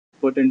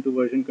put into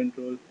version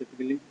control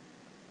typically.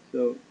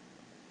 So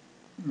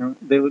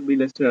there would be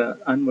listed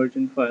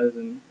unversioned files,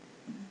 and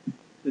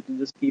it will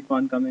just keep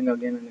on coming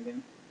again and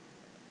again.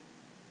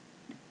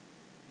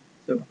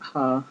 So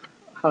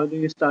how do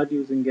you start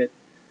using Git?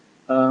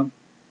 Uh,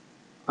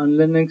 on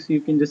Linux,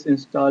 you can just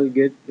install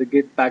Git, the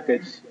Git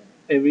package.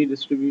 Every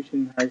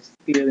distribution has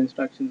clear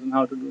instructions on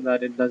how to do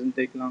that. It doesn't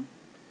take long.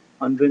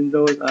 On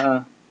Windows,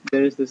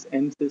 there is this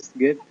msys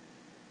Git.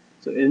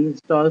 So it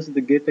installs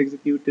the Git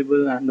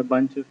executable and a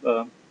bunch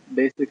of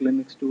basic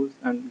Linux tools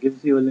and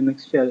gives you a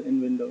Linux shell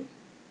in Windows.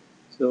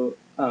 So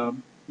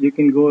you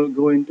can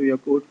go into your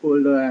code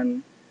folder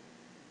and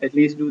at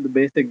least do the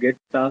basic Git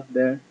stuff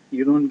there.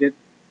 You don't get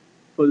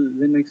full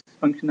Linux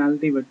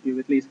functionality, but you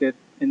at least get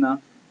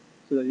enough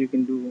so that you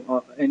can do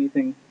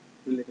anything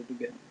related to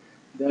Git.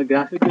 There are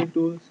graphical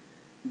tools,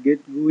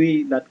 Git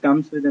GUI that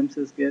comes with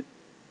MSys Git,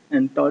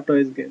 and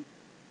Tortoise Git.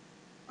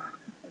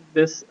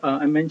 This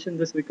I mentioned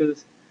this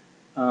because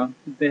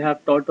they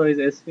have Tortoise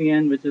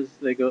SVN, which is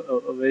like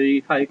a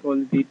very high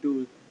quality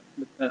tool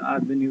that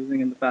I've been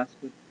using in the past.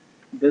 But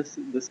this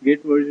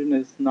Git version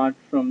is not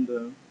from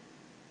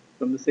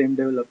the same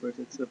developers.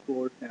 It's a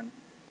port and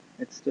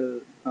it's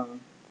still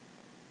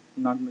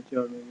not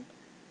mature maybe.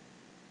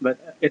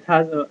 But it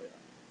has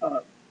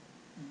uh,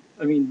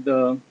 I mean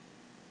the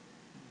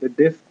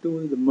diff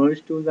tool, the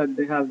merge tool that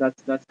they have.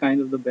 That's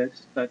kind of the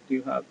best that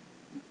you have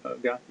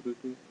graphical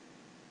tool.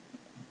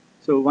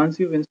 So once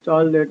you've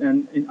installed it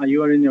and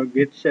you are in your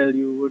Git shell,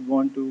 you would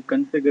want to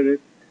configure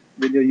it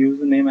with your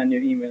username and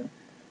your email.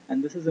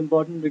 And this is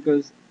important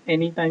because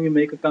anytime you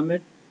make a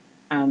commit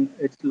and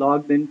it's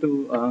logged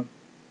into,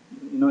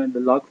 in the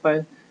log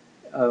file,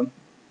 uh,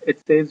 it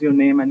saves your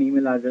name and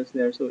email address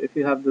there. So if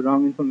you have the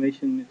wrong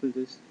information, it will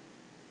just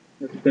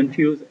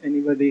confuse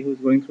anybody who's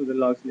going through the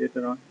logs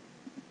later on.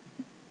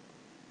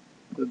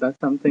 So that's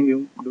something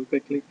you do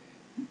quickly.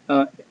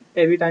 Uh,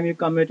 every time you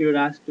commit, you're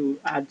asked to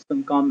add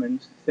some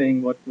comments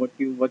saying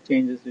what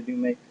changes did you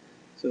make.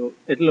 So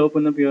it'll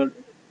open up your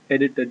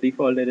editor,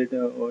 default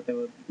editor or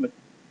whatever, but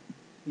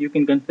you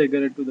can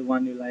configure it to the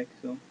one you like.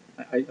 So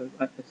I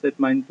set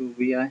mine to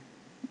VI.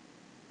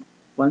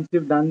 Once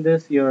you've done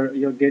this,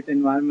 your Git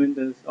environment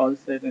is all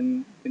set,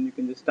 and then you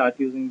can just start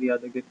using the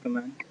other Git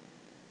commands.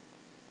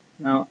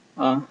 Now,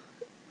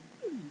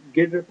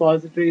 Git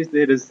repositories,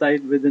 they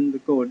reside within the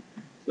code.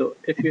 So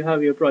if you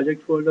have your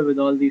project folder with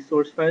all these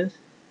source files,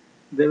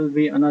 there will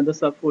be another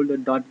subfolder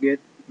 .git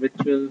which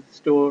will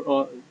store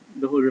all,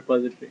 the whole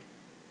repository.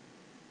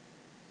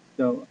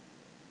 So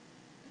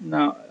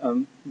now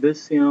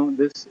this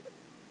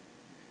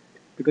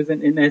because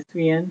in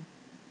SVN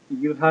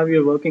you have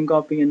your working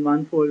copy in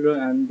one folder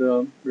and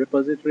the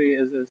repository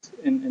is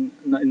in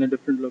a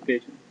different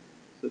location.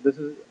 So this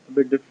is a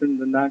bit different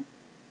than that.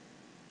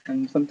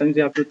 And sometimes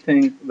you have to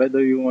think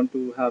whether you want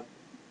to have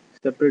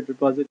separate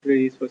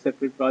repositories for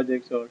separate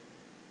projects or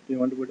you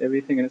want to put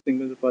everything in a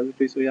single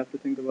repository. So you have to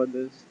think about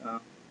this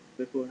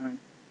beforehand.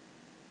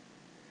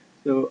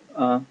 So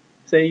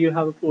say you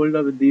have a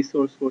folder with these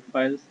source code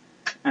files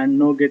and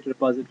no Git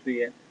repository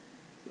yet.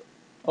 So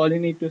all you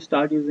need to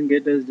start using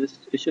Git is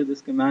just issue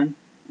this command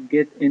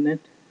git init.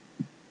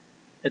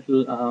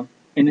 It'll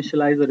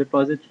initialize the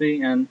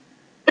repository and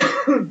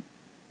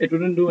it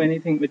wouldn't do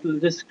anything. It will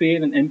just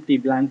create an empty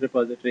blank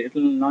repository. It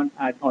will not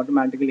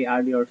automatically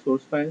add your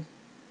source files.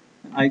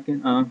 I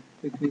can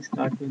quickly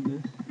start with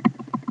this.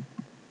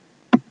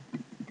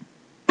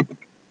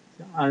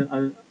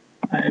 So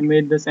I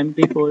made this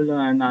empty folder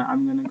and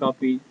I'm going to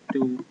copy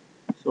two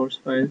source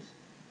files.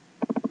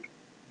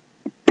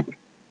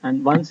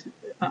 And once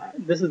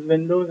this is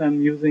Windows,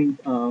 I'm using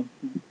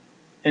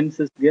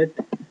msys git.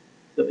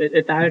 So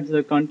it adds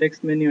a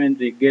context menu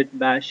entry, git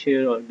bash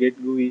here or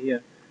git GUI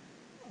here.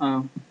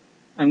 I'm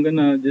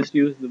gonna just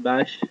use the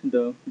bash,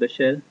 the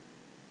shell.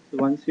 So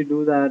once you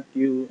do that,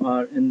 you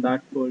are in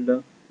that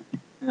folder,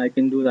 and I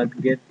can do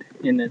that git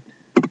init.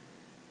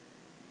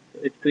 So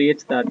it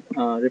creates that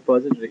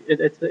repository.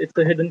 It's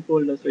a hidden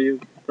folder, so you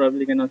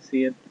probably cannot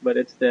see it, but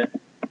it's there,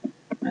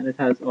 and it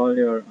has all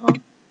your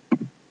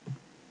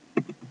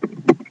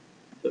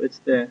so it's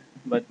there,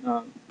 but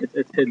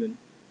it's hidden,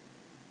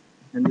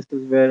 and this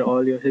is where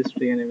all your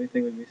history and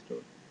everything will be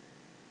stored.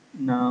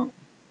 Now,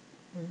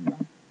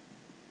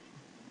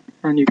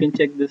 and you can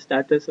check the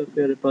status of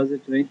your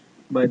repository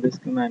by this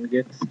command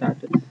git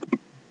status.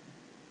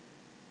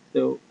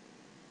 So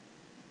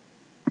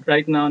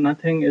right now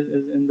nothing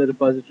is in the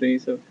repository,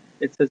 so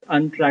it says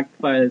untracked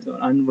files or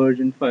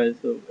unversioned files.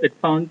 So it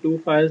found two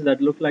files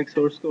that look like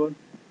source code,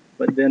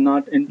 but they're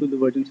not into the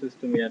version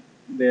system yet.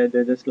 They're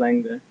just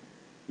lying there.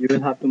 You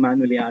will have to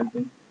manually add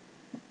them.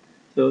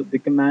 So the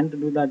command to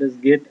do that is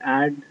git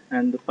add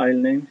and the file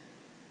names.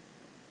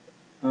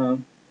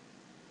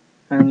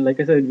 And like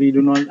I said, we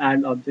do not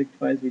add object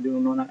files. We do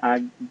not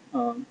add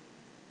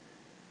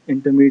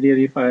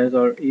intermediary files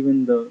or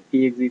even the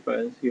exe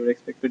files. You're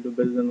expected to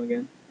build them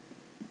again.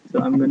 So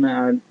I'm gonna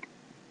add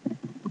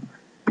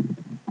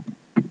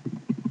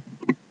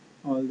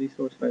all these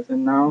source files,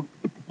 and now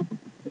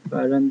if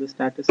I run the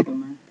status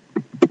command,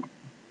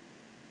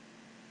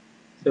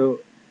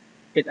 So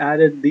it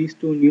added these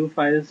two new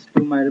files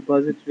to my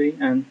repository,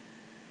 and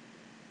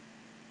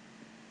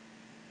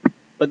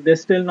but they're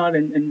still not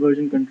in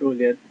version control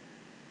yet.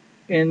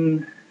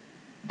 In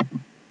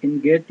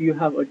Git, you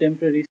have a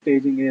temporary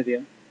staging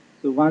area.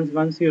 So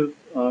once you've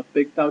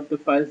picked out the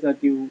files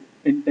that you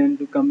intend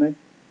to commit,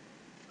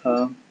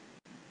 uh,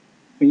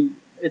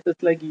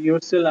 it's like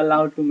you're still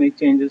allowed to make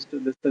changes to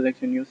this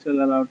selection. You're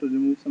still allowed to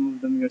remove some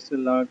of them. You're still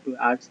allowed to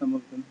add some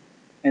of them,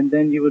 and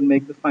then you would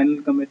make the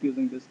final commit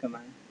using this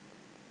command.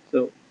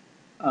 So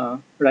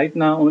right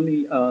now,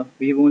 only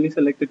we've only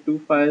selected two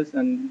files,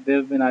 and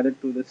they've been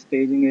added to the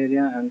staging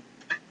area, and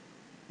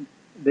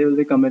they will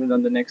be committed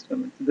on the next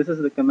commit. So this is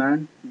the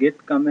command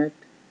git commit.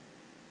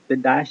 The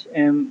dash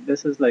m.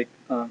 This is like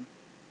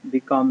the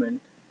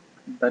comment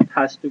that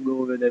has to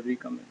go with every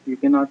commit. You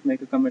cannot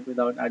make a commit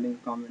without adding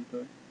a comment to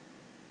it.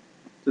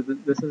 So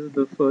this is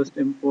the first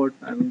import.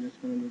 I'm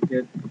just going to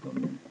get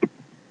comment.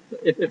 So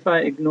if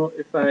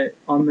I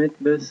omit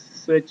this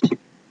switch,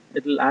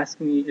 it'll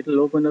ask me, it'll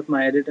open up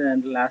my editor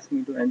and it'll ask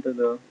me to enter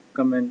the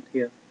comment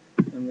here.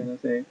 I'm going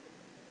to say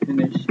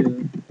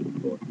initial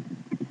import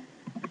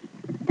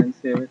and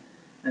save it.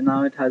 And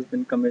now it has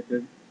been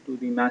committed to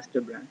the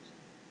master branch.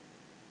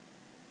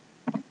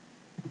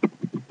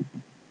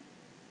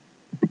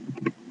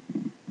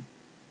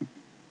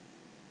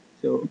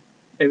 So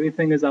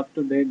everything is up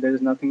to date. There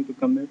is nothing to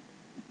commit.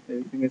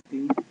 Everything is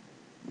clean.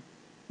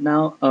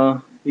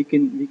 Now we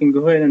can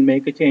go ahead and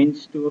make a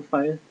change to a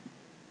file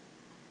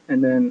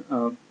and then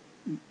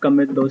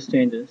commit those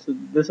changes. So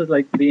this is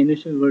like the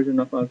initial version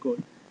of our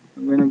code.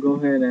 I'm gonna go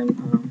ahead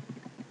and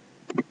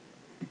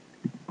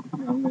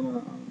I'm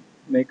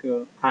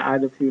gonna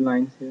add a few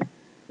lines here.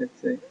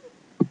 Let's say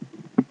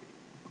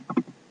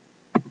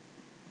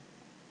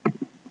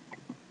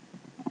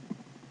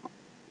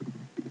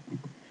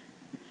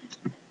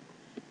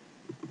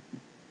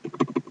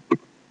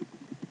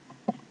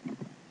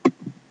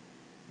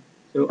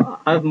so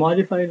I've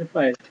modified the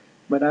file,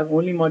 but I've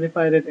only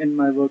modified it in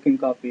my working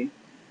copy,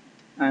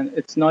 and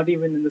it's not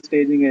even in the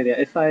staging area.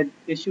 If I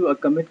issue a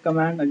commit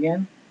command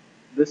again,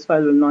 this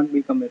file will not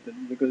be committed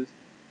because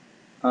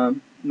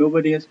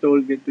nobody has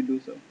told Git to do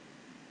so.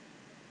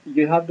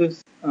 You have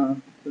this.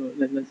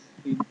 Let's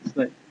read the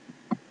slide.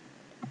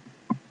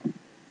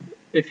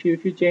 If you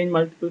change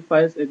multiple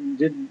files,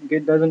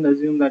 Git doesn't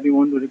assume that you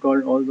want to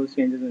record all those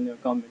changes in your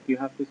commit. You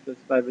have to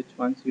specify which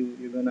ones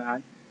you're gonna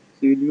add.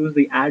 So you'll use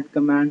the add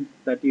command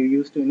that you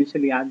used to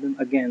initially add them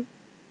again.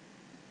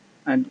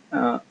 And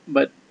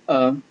but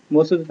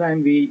most of the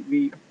time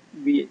we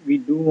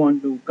do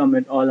want to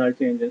commit all our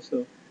changes.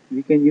 So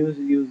we can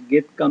use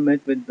git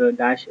commit with the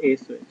dash a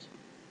switch.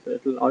 So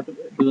it'll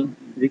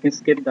we can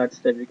skip that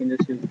step. We can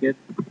just use git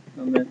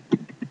commit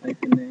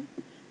hyphen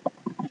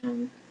a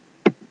and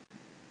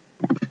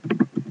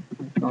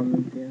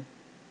comment here.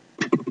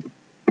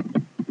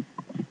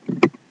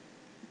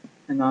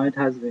 And now it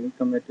has been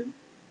committed.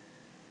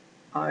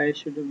 I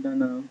should have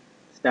done a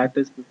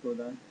status before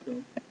that,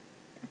 so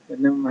but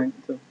never mind.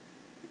 So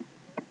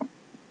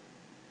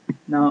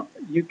now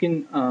you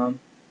can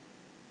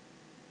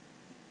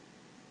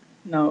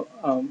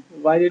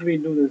why did we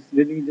do this?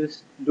 Did we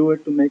just do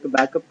it to make a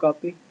backup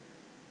copy?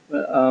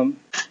 Well,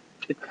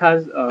 it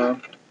has a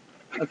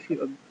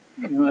few,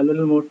 a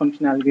little more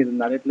functionality than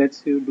that. It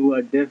lets you do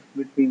a diff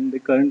between the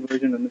current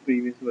version and the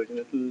previous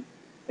version.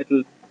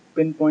 It'll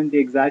pinpoint the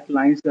exact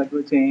lines that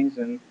were changed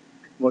and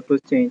what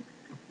was changed.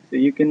 So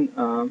you can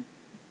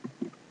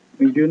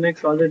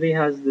Unix already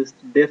has this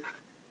diff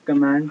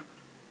command,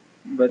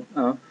 but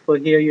for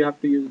here you have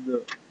to use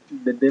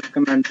the diff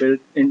command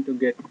built into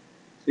Git.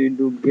 So you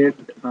do git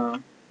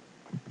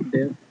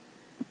diff.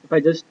 If I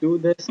just do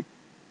this,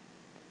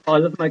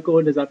 all of my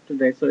code is up to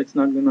date, so it's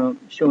not gonna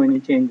show any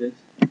changes.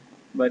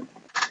 But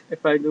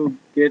if I do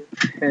git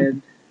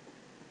head,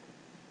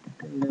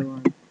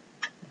 so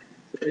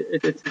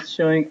it's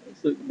showing.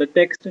 So the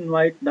text in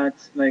white,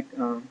 that's like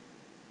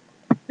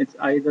it's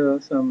either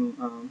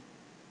some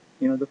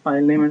the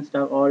file name and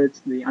stuff, or it's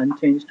the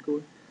unchanged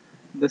code.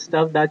 The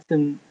stuff that's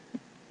in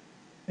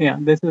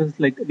this is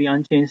like the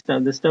unchanged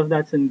stuff. The stuff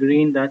that's in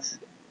green, that's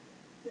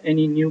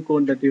any new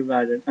code that you've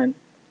added. And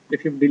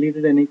if you've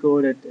deleted any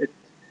code,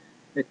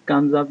 it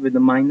comes up with a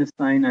minus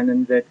sign and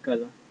in red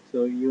color,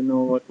 so you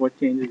know what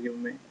changes you've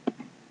made.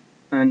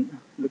 And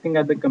looking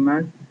at the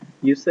command,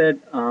 you said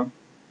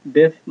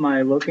diff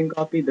my working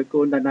copy, the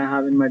code that I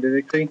have in my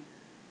directory,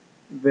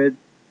 with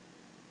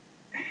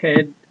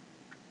head.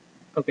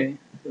 Okay,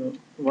 so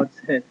what's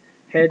head?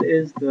 Head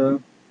is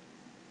the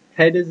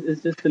head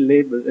is just a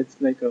label. It's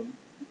like a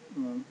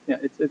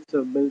it's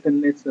a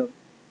built-in.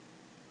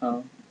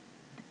 Uh,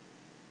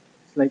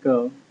 it's like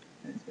a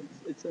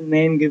it's a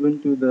name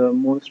given to the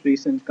most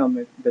recent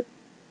commit that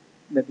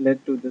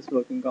led to this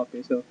working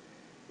copy. So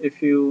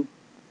if you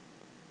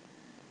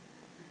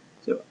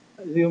so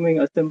assuming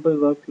a simple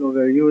workflow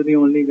where you're the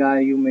only guy,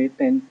 you made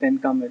 10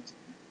 commits.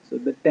 So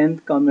the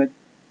 10th commit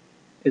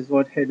is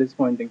what head is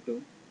pointing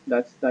to.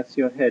 That's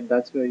your head.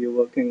 That's where you're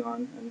working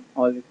on, and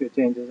all of your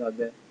changes are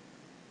there.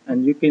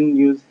 and you can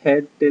use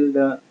head till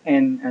the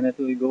n, and it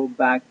will go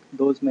back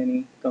those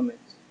many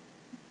commits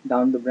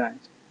down the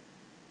branch.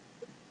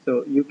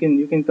 So you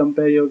can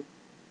compare your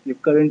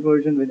current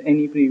version with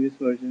any previous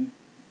version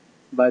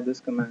by this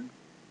command.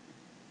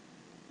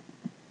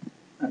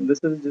 And this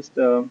is just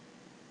a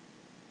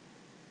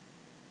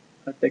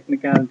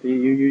technicality.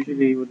 You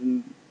usually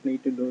wouldn't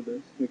need to do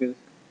this because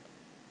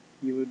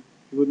you would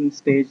you wouldn't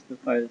stage the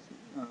files.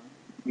 Uh,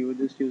 you would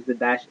just use the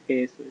dash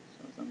a switch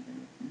or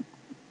something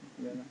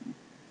like that.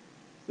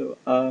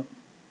 So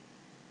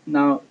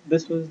now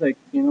this was like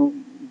you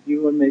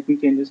were making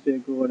changes to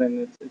your code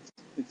and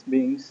it's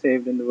being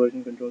saved in the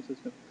version control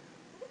system.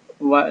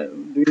 Why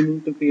do you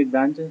need to create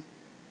branches?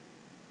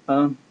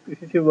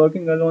 If you're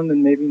working alone,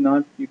 then maybe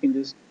not. You can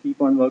just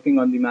keep on working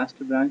on the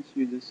master branch.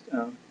 You just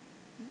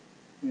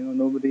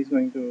nobody's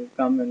going to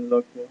come and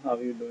look how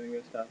you're doing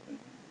your stuff, and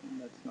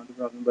that's not a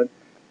problem. But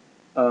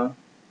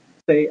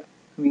say,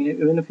 I mean,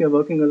 even if you're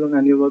working alone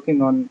and you're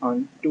working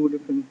on two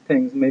different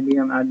things, maybe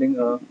I'm adding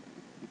a,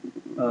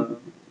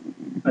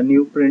 a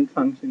new print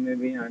function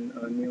maybe and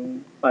a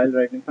new file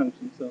writing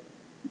function. So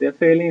they're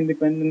fairly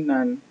independent,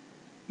 and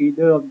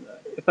either of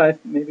if I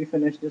maybe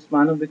finish just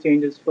one of the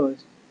changes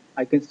first,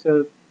 I can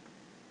still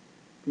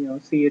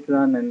see it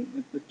run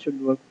and it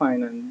should work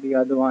fine. And the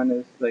other one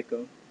is like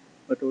a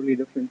totally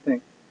different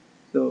thing.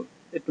 So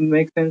it will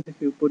make sense if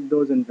you put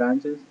those in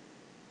branches.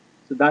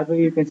 So that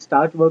way you can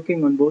start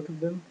working on both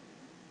of them,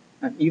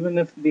 and even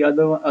if the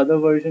other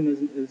version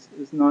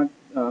is not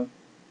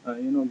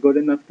good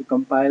enough to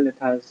compile, it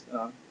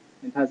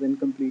has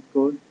incomplete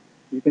code.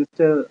 You can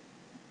still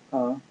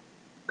uh,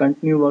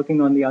 continue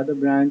working on the other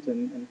branch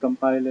and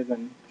compile it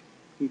and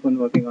keep on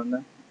working on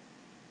that.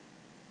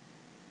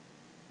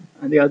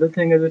 And the other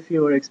thing is if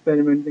you are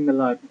experimenting a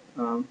lot,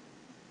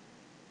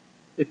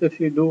 if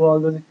you do all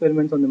those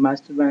experiments on the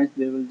master branch,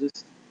 they will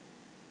just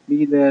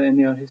be there in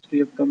your history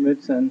of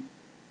commits, and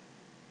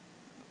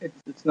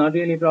it's not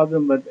really a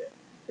problem. But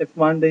if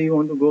one day you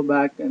want to go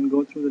back and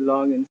go through the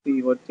log and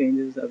see what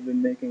changes I've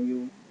been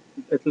making,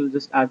 it'll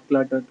just add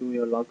clutter to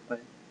your log file.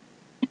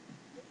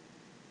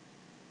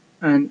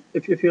 And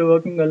if you're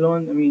working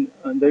alone, I mean,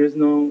 there is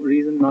no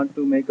reason not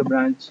to make a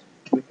branch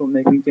before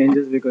making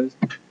changes because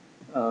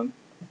um,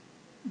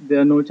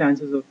 there are no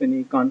chances of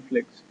any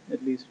conflicts,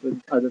 at least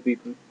with other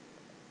people.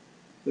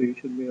 So you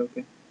should be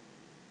okay.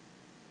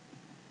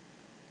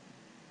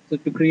 So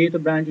to create a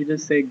branch, you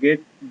just say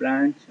git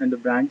branch and the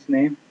branch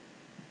name,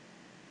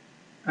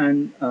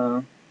 and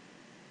so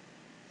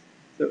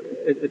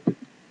it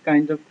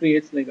kind of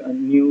creates like a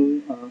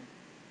new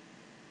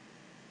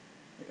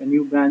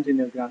branch in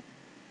your graph,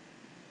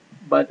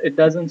 but it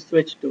doesn't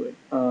switch to it.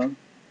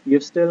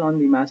 You're still on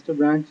the master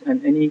branch,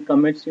 and any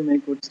commits you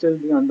make would still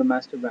be on the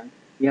master branch.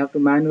 You have to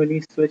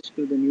manually switch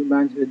to the new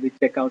branch with the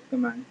checkout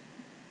command.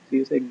 So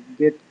you say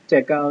git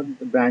checkout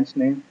the branch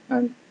name,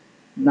 and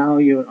now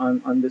you're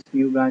on this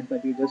new branch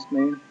that you just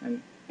made,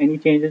 and any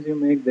changes you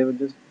make, they would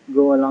just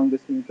go along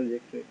this new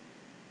trajectory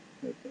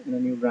in a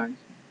new branch.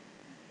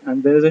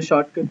 And there is a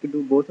shortcut to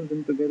do both of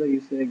them together. You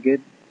say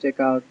git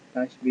checkout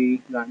dash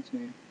b branch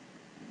name.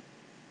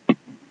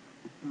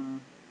 Uh,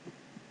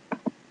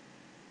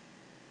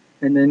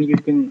 and then you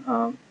can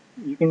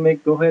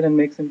make go ahead and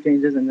make some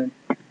changes, and then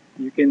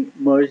you can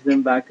merge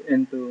them back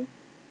into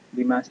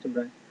the master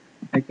branch.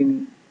 I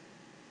can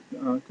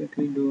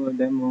quickly do a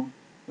demo,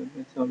 but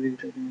it's already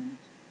 30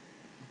 minutes.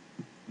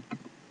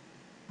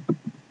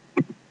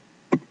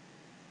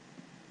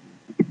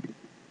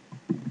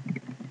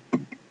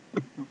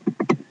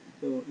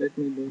 So let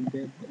me do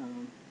get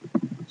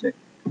check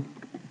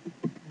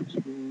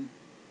actually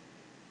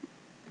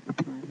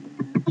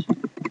branch.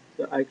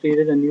 So I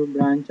created a new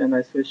branch and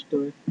I switched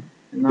to it,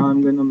 and now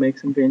I'm gonna make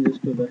some changes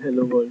to the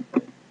hello world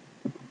file.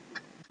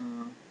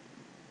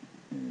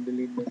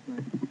 Delete this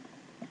line.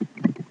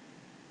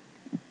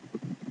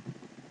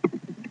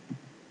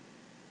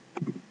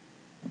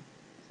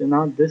 So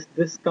now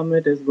this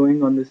commit is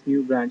going on this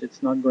new branch.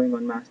 It's not going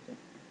on master.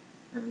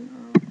 And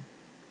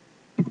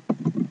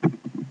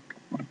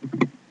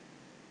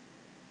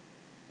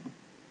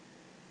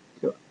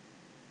so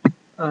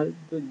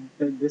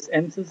this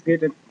msys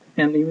git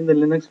and even the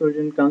Linux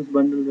version comes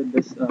bundled with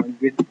this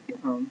git,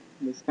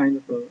 this kind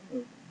of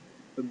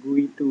a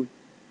GUI tool.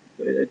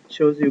 So it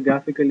shows you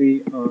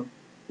graphically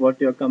what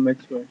your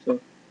commits were. So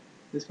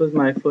this was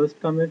my first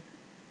commit,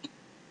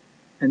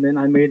 and then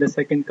I made a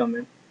second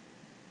commit,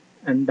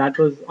 and that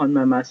was on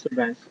my master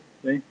branch,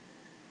 right?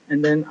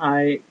 And then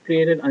I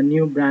created a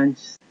new branch.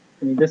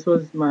 I mean, this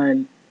was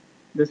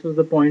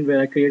the point where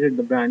I created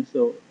the branch.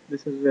 So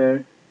this is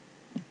where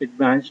it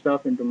branched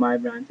off into my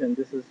branch, and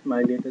this is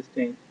my latest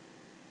change.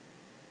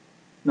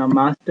 Now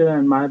master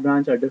and my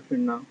branch are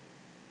different now.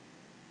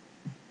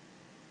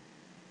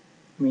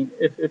 I mean,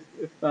 if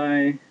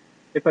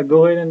I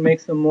go ahead and make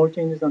some more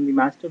changes on the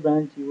master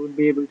branch, you would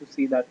be able to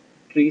see that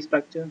tree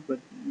structure, but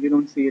you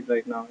don't see it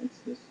right now. It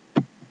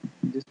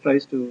just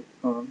tries to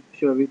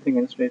show everything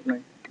in a straight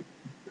line.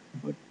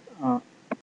 But